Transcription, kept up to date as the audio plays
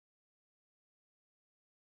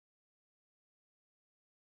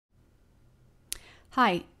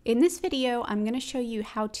Hi, in this video I'm going to show you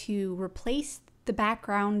how to replace the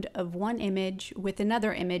background of one image with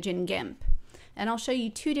another image in GIMP. And I'll show you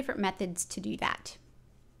two different methods to do that.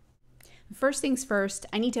 First things first,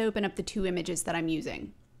 I need to open up the two images that I'm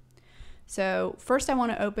using. So first I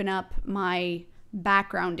want to open up my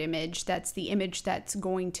background image. That's the image that's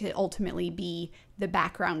going to ultimately be the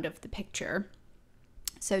background of the picture.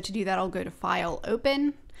 So to do that, I'll go to File,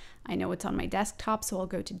 Open. I know it's on my desktop, so I'll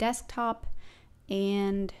go to Desktop.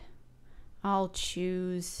 And I'll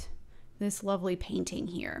choose this lovely painting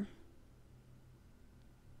here.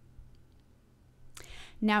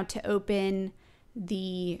 Now to open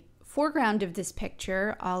the foreground of this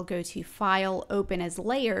picture, I'll go to File, Open as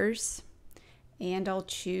Layers, and I'll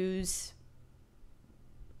choose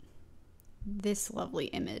this lovely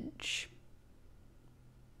image.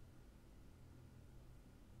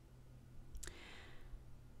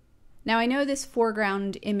 Now I know this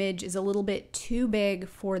foreground image is a little bit too big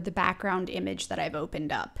for the background image that I've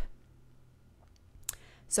opened up.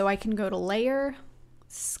 So I can go to Layer,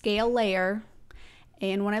 Scale Layer,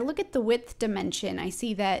 and when I look at the width dimension, I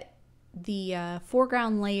see that the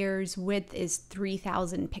foreground layer's width is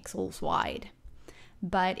 3000 pixels wide.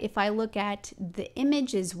 But if I look at the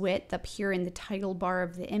image's width up here in the title bar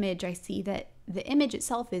of the image, I see that the image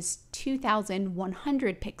itself is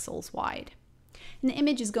 2100 pixels wide. And the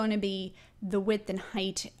image is going to be the width and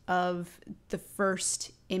height of the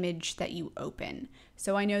first image that you open.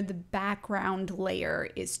 So I know the background layer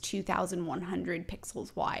is 2100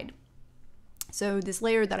 pixels wide. So this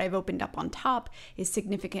layer that I've opened up on top is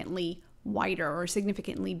significantly wider or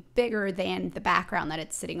significantly bigger than the background that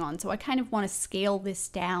it's sitting on. So I kind of want to scale this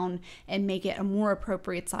down and make it a more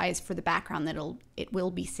appropriate size for the background that it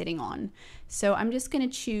will be sitting on. So I'm just going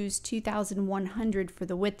to choose 2100 for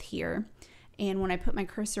the width here. And when I put my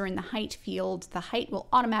cursor in the height field, the height will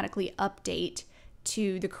automatically update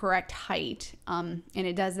to the correct height. And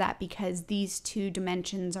it does that because these two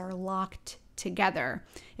dimensions are locked together.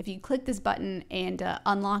 If you click this button and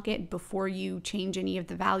unlock it before you change any of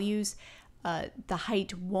the values, the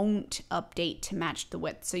height won't update to match the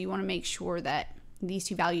width. So you want to make sure that these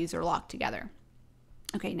two values are locked together.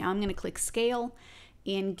 Okay, now I'm going to click Scale,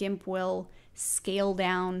 and GIMP will scale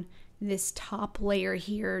down this top layer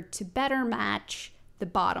here to better match the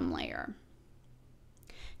bottom layer.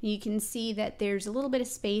 You can see that there's a little bit of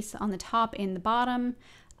space on the top and the bottom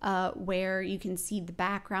where you can see the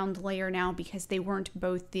background layer now because they weren't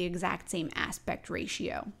both the exact same aspect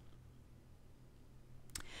ratio.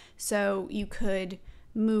 So you could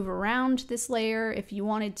move around this layer if you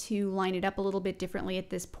wanted to line it up a little bit differently at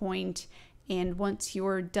this point. And once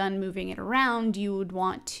you're done moving it around, you would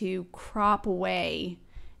want to crop away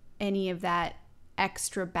any of that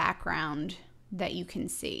extra background that you can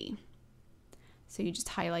see. So you just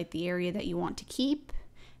highlight the area that you want to keep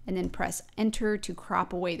and then press Enter to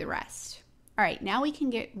crop away the rest. All right, now we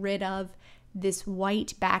can get rid of this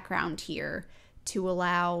white background here to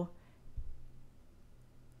allow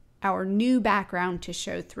our new background to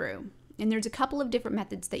show through. And there's a couple of different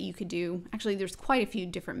methods that you could do. Actually, there's quite a few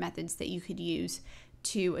different methods that you could use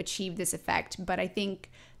to achieve this effect, but I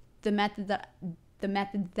think the method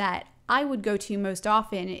that I would go to most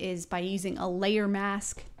often is by using a layer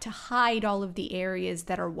mask to hide all of the areas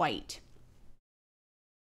that are white.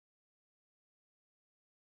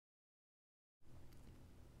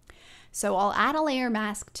 So I'll add a layer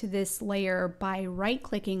mask to this layer by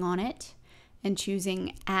right-clicking on it and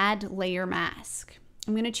choosing Add Layer Mask.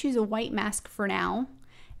 I'm going to choose a white mask for now,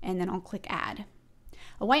 and then I'll click Add.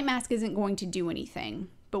 A white mask isn't going to do anything,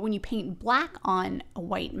 but when you paint black on a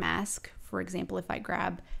white mask, for example, if I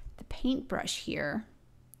grab the paintbrush here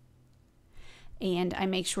and I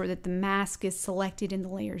make sure that the mask is selected in the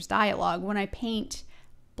layers dialog, when I paint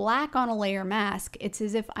black on a layer mask, it's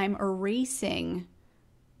as if I'm erasing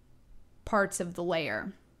parts of the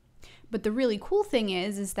layer. But the really cool thing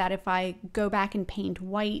is that if I go back and paint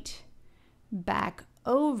white back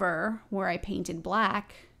over where I painted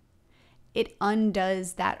black, it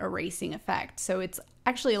undoes that erasing effect. So it's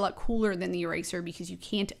actually a lot cooler than the eraser because you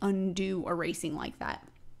can't undo erasing like that.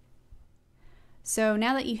 So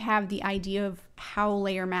now that you have the idea of how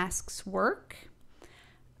layer masks work,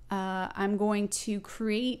 I'm going to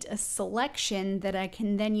create a selection that I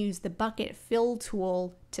can then use the bucket fill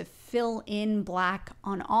tool to fill in black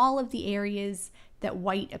on all of the areas that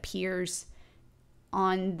white appears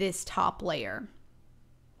on this top layer.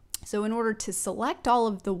 So in order to select all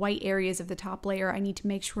of the white areas of the top layer, I need to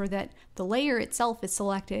make sure that the layer itself is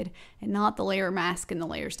selected and not the layer mask in the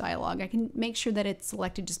layers dialog. I can make sure that it's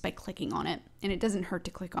selected just by clicking on it, and it doesn't hurt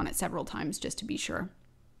to click on it several times just to be sure.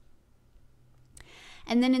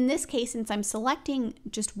 And then in this case, since I'm selecting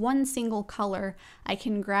just one single color, I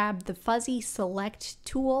can grab the fuzzy select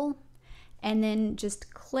tool and then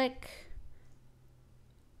just click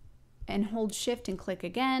and hold shift and click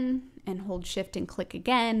again, and hold shift and click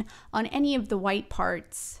again on any of the white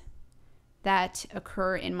parts that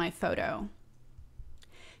occur in my photo.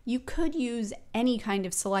 You could use any kind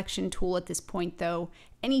of selection tool at this point though,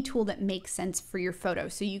 any tool that makes sense for your photo.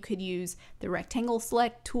 So you could use the rectangle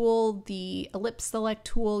select tool, the ellipse select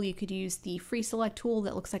tool, you could use the free select tool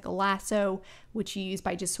that looks like a lasso, which you use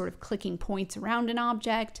by just sort of clicking points around an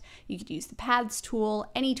object. You could use the paths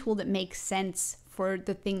tool, any tool that makes sense for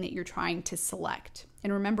the thing that you're trying to select.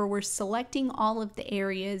 And remember, we're selecting all of the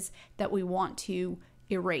areas that we want to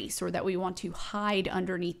erase or that we want to hide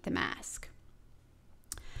underneath the mask.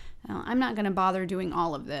 Now, I'm not going to bother doing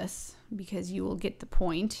all of this because you will get the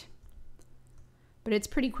point, but it's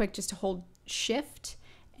pretty quick just to hold shift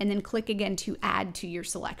and then click again to add to your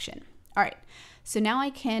selection. All right, so now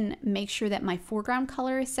I can make sure that my foreground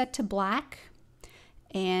color is set to black,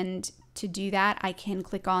 and to do that I can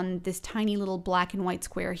click on this tiny little black and white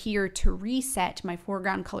square here to reset my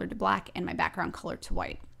foreground color to black and my background color to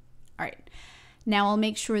white. All right. Now I'll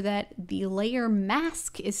make sure that the layer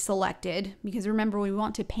mask is selected, because remember, we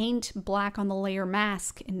want to paint black on the layer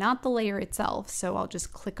mask and not the layer itself. So I'll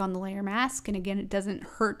just click on the layer mask, and again, it doesn't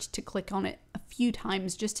hurt to click on it a few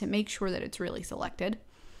times just to make sure that it's really selected.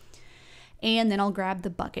 And then I'll grab the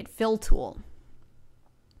bucket fill tool.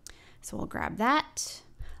 So I'll grab that.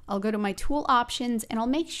 I'll go to my tool options and I'll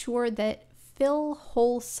make sure that fill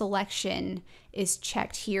whole selection is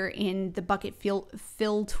checked here in the bucket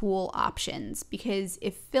fill tool options, because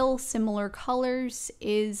if fill similar colors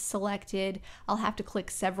is selected, I'll have to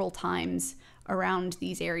click several times around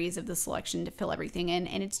these areas of the selection to fill everything in,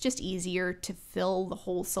 and it's just easier to fill the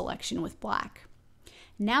whole selection with black.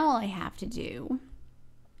 Now all I have to do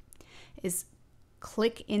is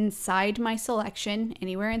click inside my selection,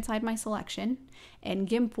 anywhere inside my selection, and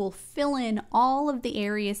GIMP will fill in all of the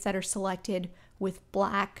areas that are selected with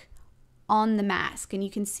black on the mask. And you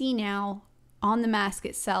can see now on the mask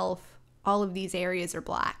itself, all of these areas are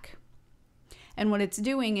black. And what it's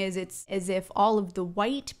doing is it's as if all of the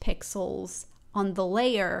white pixels on the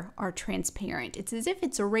layer are transparent. It's as if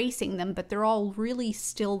it's erasing them, but they're all really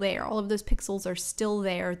still there. All of those pixels are still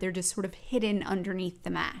there. They're just sort of hidden underneath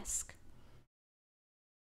the mask.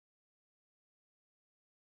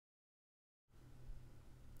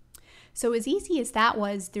 So as easy as that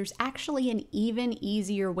was, there's actually an even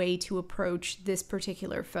easier way to approach this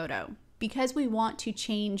particular photo. Because we want to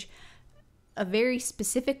change a very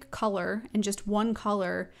specific color and just one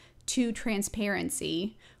color to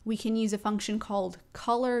transparency, we can use a function called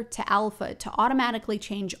color to alpha to automatically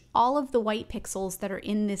change all of the white pixels that are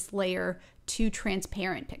in this layer to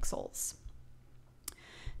transparent pixels.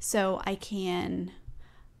 So I can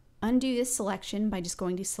undo this selection by just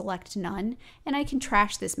going to select none, and I can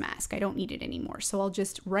trash this mask. I don't need it anymore. So I'll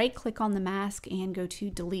just right click on the mask and go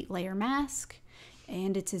to delete layer mask,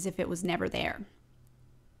 and it's as if it was never there.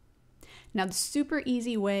 Now the super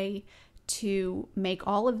easy way to make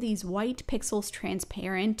all of these white pixels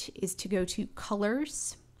transparent is to go to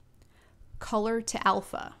colors, color to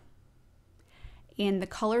alpha, and the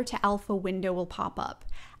color to alpha window will pop up.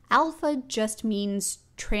 Alpha just means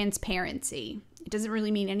transparency. It doesn't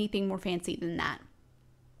really mean anything more fancy than that.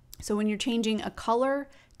 So when you're changing a color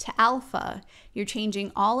to alpha, you're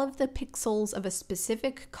changing all of the pixels of a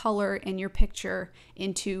specific color in your picture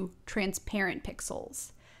into transparent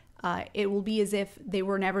pixels. It will be as if they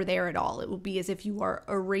were never there at all. It will be as if you are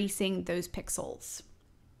erasing those pixels.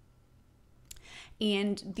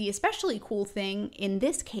 And the especially cool thing in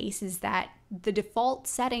this case is that the default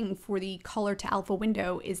setting for the color to alpha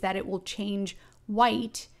window is that it will change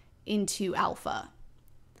white into alpha.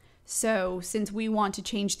 So since we want to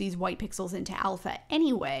change these white pixels into alpha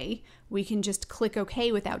anyway, we can just click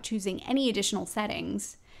OK without choosing any additional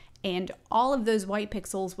settings, and all of those white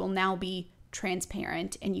pixels will now be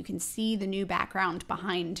transparent, and you can see the new background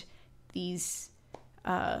behind these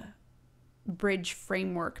bridge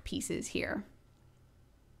framework pieces here.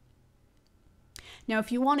 Now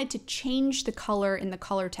if you wanted to change the color in the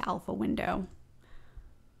color to alpha window,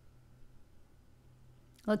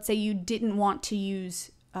 let's say you didn't want to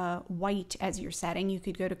use white as your setting, you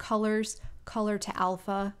could go to colors, color to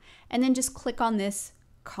alpha, and then just click on this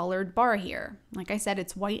colored bar here. Like I said,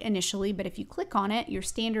 it's white initially, but if you click on it, your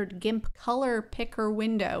standard GIMP color picker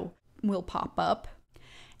window will pop up.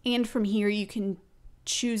 And from here, you can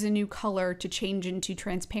choose a new color to change into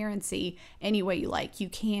transparency any way you like. You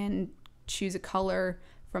can choose a color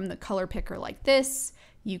from the color picker like this.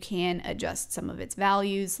 You can adjust some of its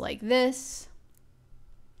values like this.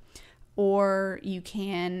 or you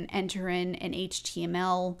can enter in an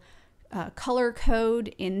HTML color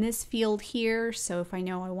code in this field here. So if I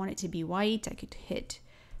know I want it to be white, I could hit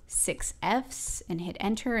 6 Fs and hit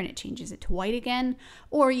enter and it changes it to white again.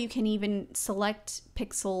 Or you can even select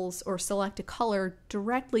pixels or select a color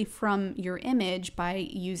directly from your image by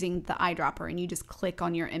using the eyedropper, and you just click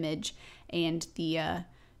on your image and the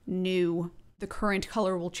current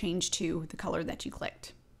color will change to the color that you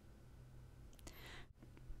clicked.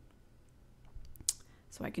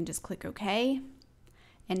 So I can just click OK.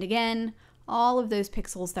 And again, all of those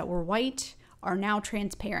pixels that were white are now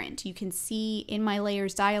transparent. You can see in my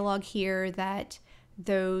layers dialog here that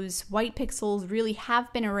those white pixels really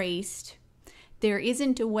have been erased. There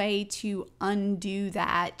isn't a way to undo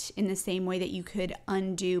that in the same way that you could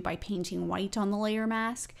undo by painting white on the layer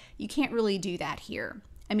mask. You can't really do that here.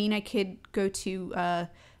 I mean, I could go to,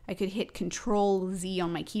 I could hit Control Z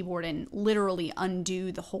on my keyboard and literally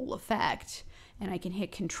undo the whole effect. And I can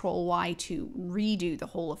hit Control Y to redo the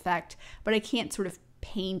whole effect, but I can't sort of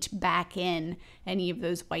paint back in any of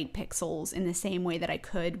those white pixels in the same way that I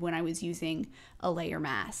could when I was using a layer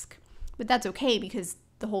mask. But that's okay, because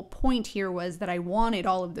the whole point here was that I wanted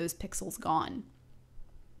all of those pixels gone.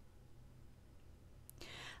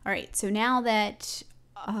 All right, so now that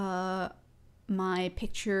my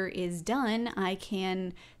picture is done, I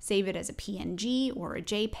can save it as a PNG or a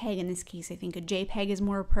JPEG. In this case, I think a JPEG is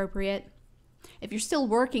more appropriate. If you're still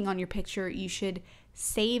working on your picture, you should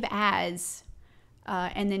save as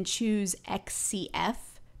and then choose XCF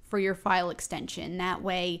for your file extension. That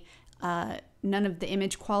way, none of the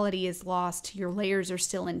image quality is lost, your layers are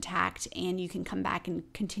still intact, and you can come back and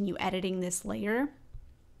continue editing this layer.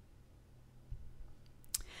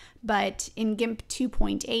 But in GIMP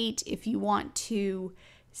 2.8, if you want to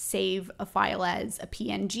save a file as a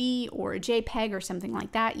PNG or a JPEG or something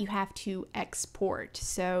like that, you have to export.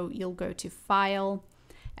 So you'll go to File,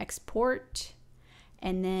 Export,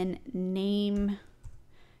 and then name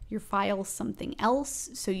your file something else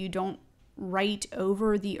so you don't write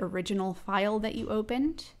over the original file that you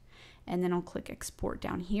opened. And then I'll click Export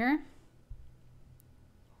down here.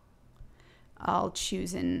 I'll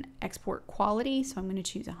choose an export quality, so I'm going to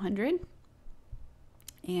choose 100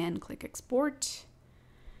 and click Export.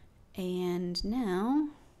 And now,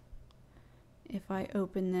 if I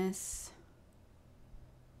open this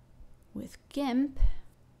with GIMP,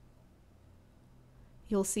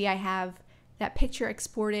 you'll see I have that picture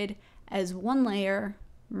exported as one layer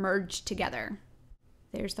merged together.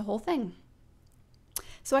 There's the whole thing.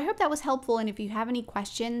 So I hope that was helpful, and if you have any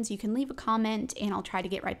questions, you can leave a comment and I'll try to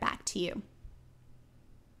get right back to you.